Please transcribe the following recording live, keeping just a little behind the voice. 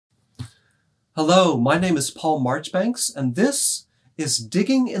Hello, my name is Paul Marchbanks, and this is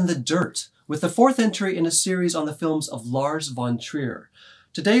Digging in the Dirt, with the fourth entry in a series on the films of Lars von Trier.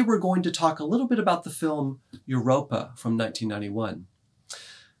 Today we're going to talk a little bit about the film Europa from 1991.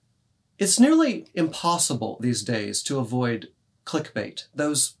 It's nearly impossible these days to avoid clickbait,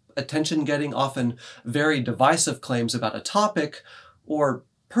 those attention-getting, often very divisive claims about a topic or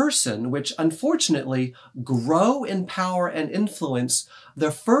person which unfortunately grow in power and influence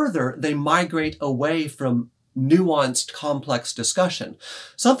the further they migrate away from nuanced, complex discussion.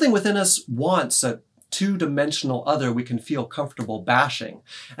 Something within us wants a two-dimensional other we can feel comfortable bashing.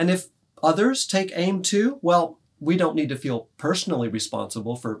 And if others take aim too, well, we don't need to feel personally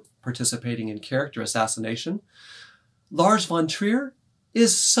responsible for participating in character assassination. Lars von Trier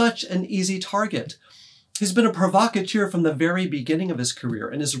is such an easy target. He's been a provocateur from the very beginning of his career,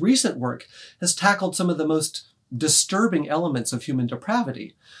 and his recent work has tackled some of the most disturbing elements of human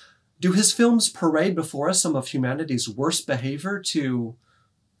depravity. Do his films parade before us some of humanity's worst behavior to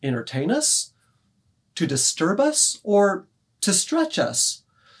entertain us, to disturb us, or to stretch us?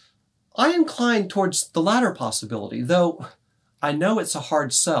 I incline towards the latter possibility, though I know it's a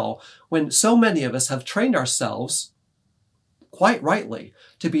hard sell when so many of us have trained ourselves, quite rightly,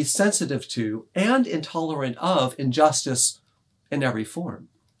 to be sensitive to and intolerant of injustice in every form.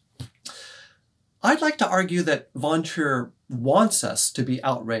 I'd like to argue that von Trier wants us to be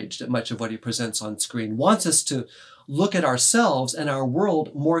outraged at much of what he presents on screen, wants us to look at ourselves and our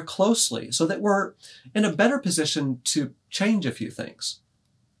world more closely so that we're in a better position to change a few things.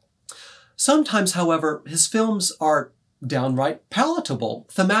 Sometimes, however, his films are downright palatable,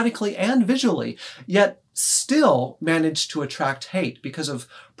 thematically and visually, yet still manage to attract hate because of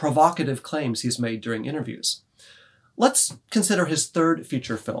provocative claims he's made during interviews. Let's consider his third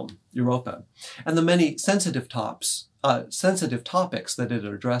feature film, Europa, and the many sensitive topics that it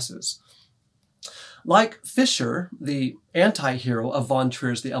addresses. Like Fischer, the anti-hero of von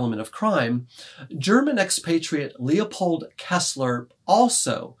Trier's The Element of Crime, German expatriate Leopold Kessler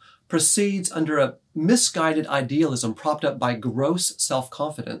also proceeds under a misguided idealism propped up by gross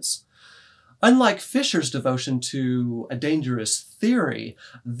self-confidence. Unlike Fischer's devotion to a dangerous theory,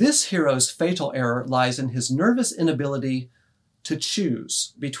 this hero's fatal error lies in his nervous inability to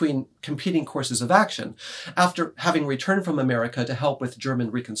choose between competing courses of action after having returned from America to help with German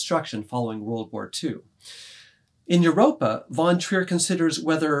reconstruction following World War II. In Europa, von Trier considers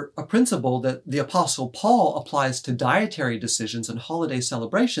whether a principle that the Apostle Paul applies to dietary decisions and holiday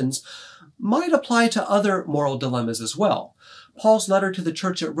celebrations might apply to other moral dilemmas as well. Paul's letter to the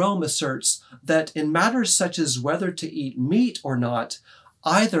church at Rome asserts that in matters such as whether to eat meat or not,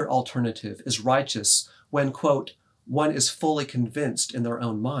 either alternative is righteous when, quote, one is fully convinced in their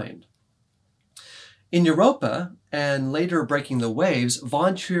own mind. In Europa, and later Breaking the Waves,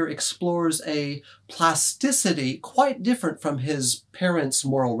 von Trier explores a plasticity quite different from his parents'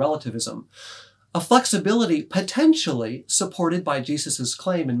 moral relativism, a flexibility potentially supported by Jesus'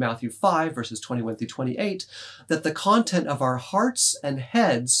 claim in Matthew 5, verses 21 through 28, that the content of our hearts and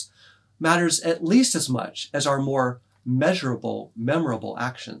heads matters at least as much as our more measurable, memorable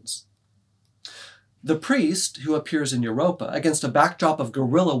actions. The priest, who appears in Europa, against a backdrop of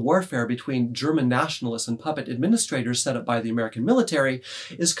guerrilla warfare between German nationalists and puppet administrators set up by the American military,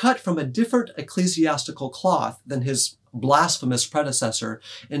 is cut from a different ecclesiastical cloth than his blasphemous predecessor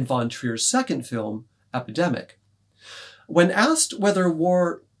in von Trier's second film, Epidemic. When asked whether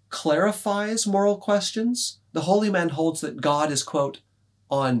war clarifies moral questions, the holy man holds that God is, quote,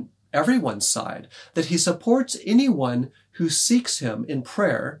 on everyone's side, that he supports anyone who seeks him in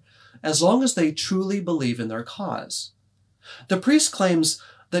prayer as long as they truly believe in their cause. The priest claims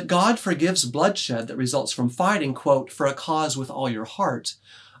that God forgives bloodshed that results from fighting, quote, for a cause with all your heart,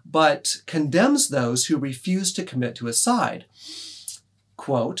 but condemns those who refuse to commit to his side.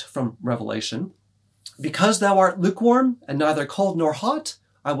 Quote from Revelation, because thou art lukewarm and neither cold nor hot,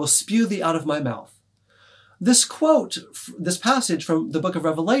 I will spew thee out of my mouth. This quote, this passage from the book of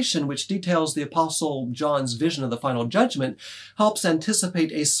Revelation, which details the Apostle John's vision of the final judgment, helps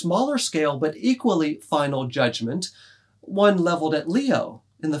anticipate a smaller scale but equally final judgment, one leveled at Leo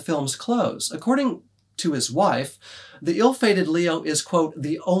in the film's close. According to his wife, the ill-fated Leo is, quote,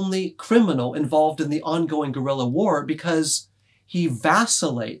 the only criminal involved in the ongoing guerrilla war because he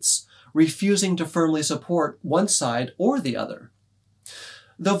vacillates, refusing to firmly support one side or the other.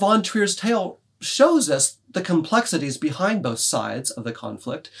 Though von Trier's tale shows us the complexities behind both sides of the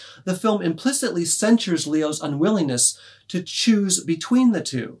conflict, the film implicitly censures Leo's unwillingness to choose between the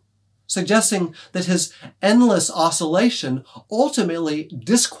two, suggesting that his endless oscillation ultimately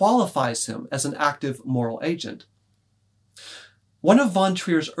disqualifies him as an active moral agent. One of von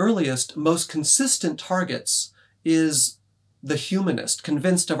Trier's earliest, most consistent targets is the humanist,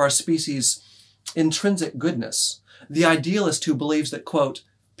 convinced of our species' intrinsic goodness, the idealist who believes that, quote,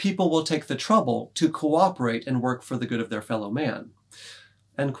 people will take the trouble to cooperate and work for the good of their fellow man,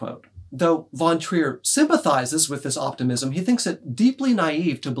 end quote. Though von Trier sympathizes with this optimism, he thinks it deeply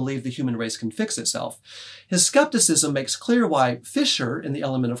naive to believe the human race can fix itself. His skepticism makes clear why Fisher, in The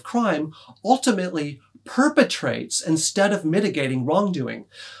Element of Crime, ultimately perpetrates instead of mitigating wrongdoing,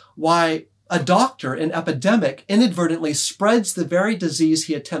 why a doctor in Epidemic inadvertently spreads the very disease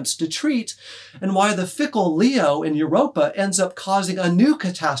he attempts to treat, and why the fickle Leo in Europa ends up causing a new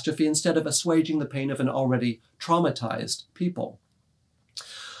catastrophe instead of assuaging the pain of an already traumatized people.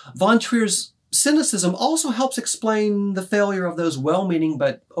 Von Trier's cynicism also helps explain the failure of those well-meaning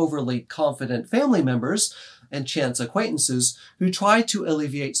but overly confident family members and chance acquaintances who try to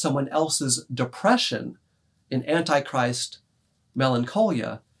alleviate someone else's depression in Antichrist,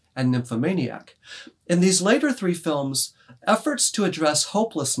 Melancholia, and Nymphomaniac. In these later three films, efforts to address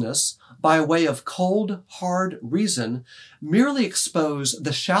hopelessness by way of cold, hard reason merely expose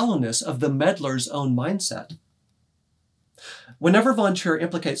the shallowness of the meddler's own mindset. Whenever von Trier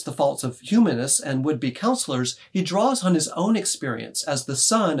implicates the faults of humanists and would-be counselors, he draws on his own experience as the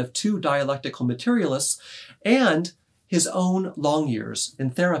son of two dialectical materialists and his own long years in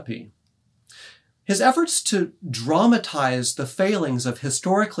therapy. His efforts to dramatize the failings of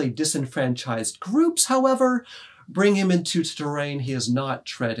historically disenfranchised groups, however, bring him into terrain he has not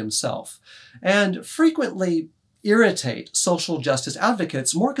tread himself, and frequently irritate social justice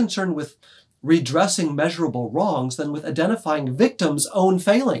advocates more concerned with redressing measurable wrongs than with identifying victims' own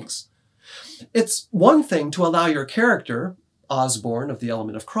failings. It's one thing to allow your character, Osborne of The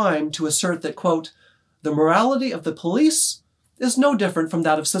Element of Crime, to assert that, quote, the morality of the police is no different from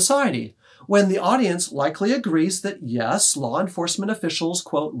that of society, when the audience likely agrees that, yes, law enforcement officials,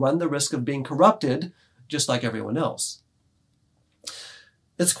 quote, run the risk of being corrupted just like everyone else.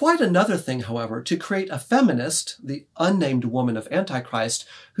 It's quite another thing, however, to create a feminist, the unnamed woman of Antichrist,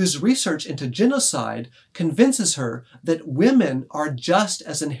 whose research into genocide convinces her that women are just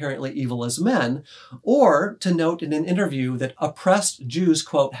as inherently evil as men, or to note in an interview that oppressed Jews,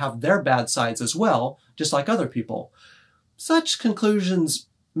 quote, have their bad sides as well, just like other people. Such conclusions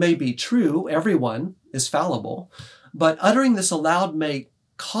may be true, everyone is fallible, but uttering this aloud may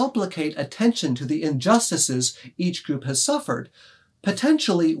complicate attention to the injustices each group has suffered,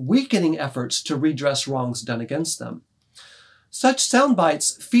 potentially weakening efforts to redress wrongs done against them. Such sound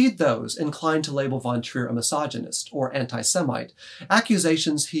bites feed those inclined to label von Trier a misogynist or anti-Semite,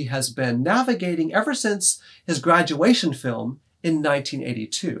 accusations he has been navigating ever since his graduation film in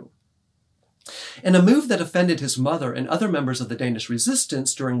 1982. In a move that offended his mother and other members of the Danish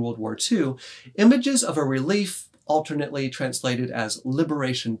resistance during World War II, images of a relief, alternately translated as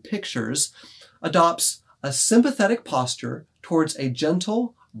liberation pictures, adopts a sympathetic posture towards a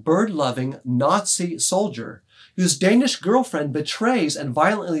gentle, bird-loving Nazi soldier whose Danish girlfriend betrays and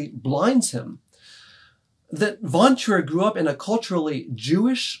violently blinds him. That von Trier grew up in a culturally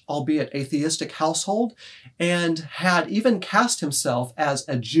Jewish, albeit atheistic household, and had even cast himself as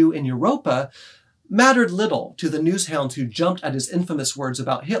a Jew in Europa mattered little to the newshounds who jumped at his infamous words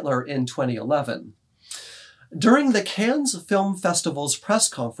about Hitler in 2011. During the Cannes Film Festival's press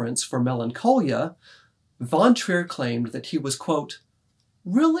conference for Melancholia, von Trier claimed that he was, quote,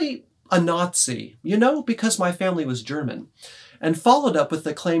 really a Nazi, because my family was German, and followed up with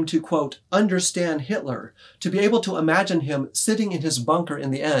the claim to, quote, understand Hitler, to be able to imagine him sitting in his bunker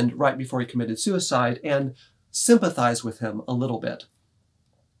in the end right before he committed suicide and sympathize with him a little bit.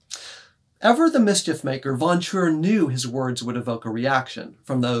 Ever the mischief maker, von Trier knew his words would evoke a reaction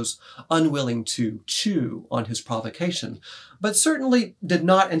from those unwilling to chew on his provocation, but certainly did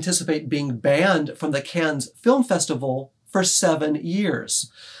not anticipate being banned from the Cannes Film Festival for 7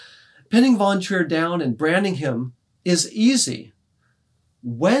 years. Pinning von Trier down and branding him is easy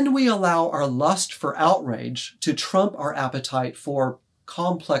when we allow our lust for outrage to trump our appetite for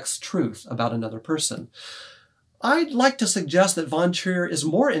complex truth about another person. I'd like to suggest that von Trier is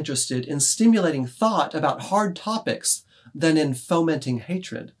more interested in stimulating thought about hard topics than in fomenting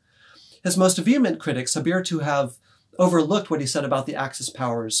hatred. His most vehement critics appear to have overlooked what he said about the Axis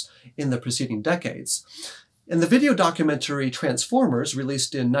powers in the preceding decades. In the video documentary Transformers,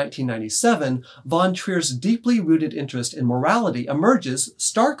 released in 1997, von Trier's deeply rooted interest in morality emerges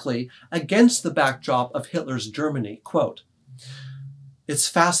starkly against the backdrop of Hitler's Germany. Quote, it's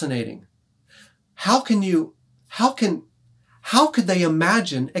fascinating. How could they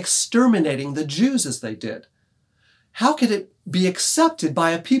imagine exterminating the Jews as they did? How could it be accepted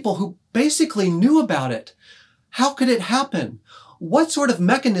by a people who basically knew about it? How could it happen? what sort of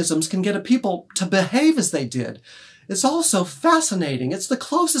mechanisms can get a people to behave as they did. It's also fascinating. It's the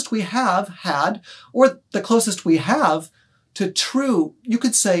closest we have had, or the closest we have to true, you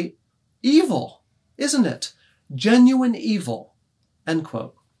could say, evil, isn't it? Genuine evil, end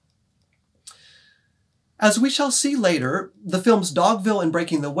quote. As we shall see later, the films Dogville and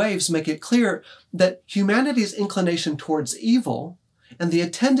Breaking the Waves make it clear that humanity's inclination towards evil and the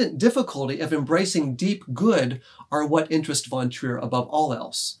attendant difficulty of embracing deep good are what interest von Trier above all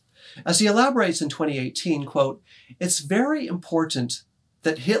else. As he elaborates in 2018, quote, "It's very important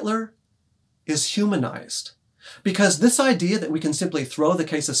that Hitler is humanized. Because this idea that we can simply throw the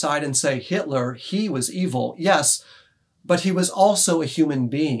case aside and say, Hitler, he was evil, yes, but he was also a human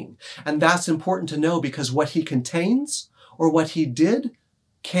being. And that's important to know because what he contains or what he did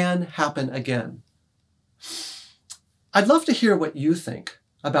can happen again." I'd love to hear what you think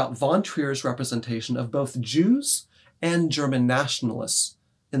about von Trier's representation of both Jews and German nationalists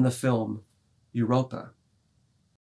in the film Europa.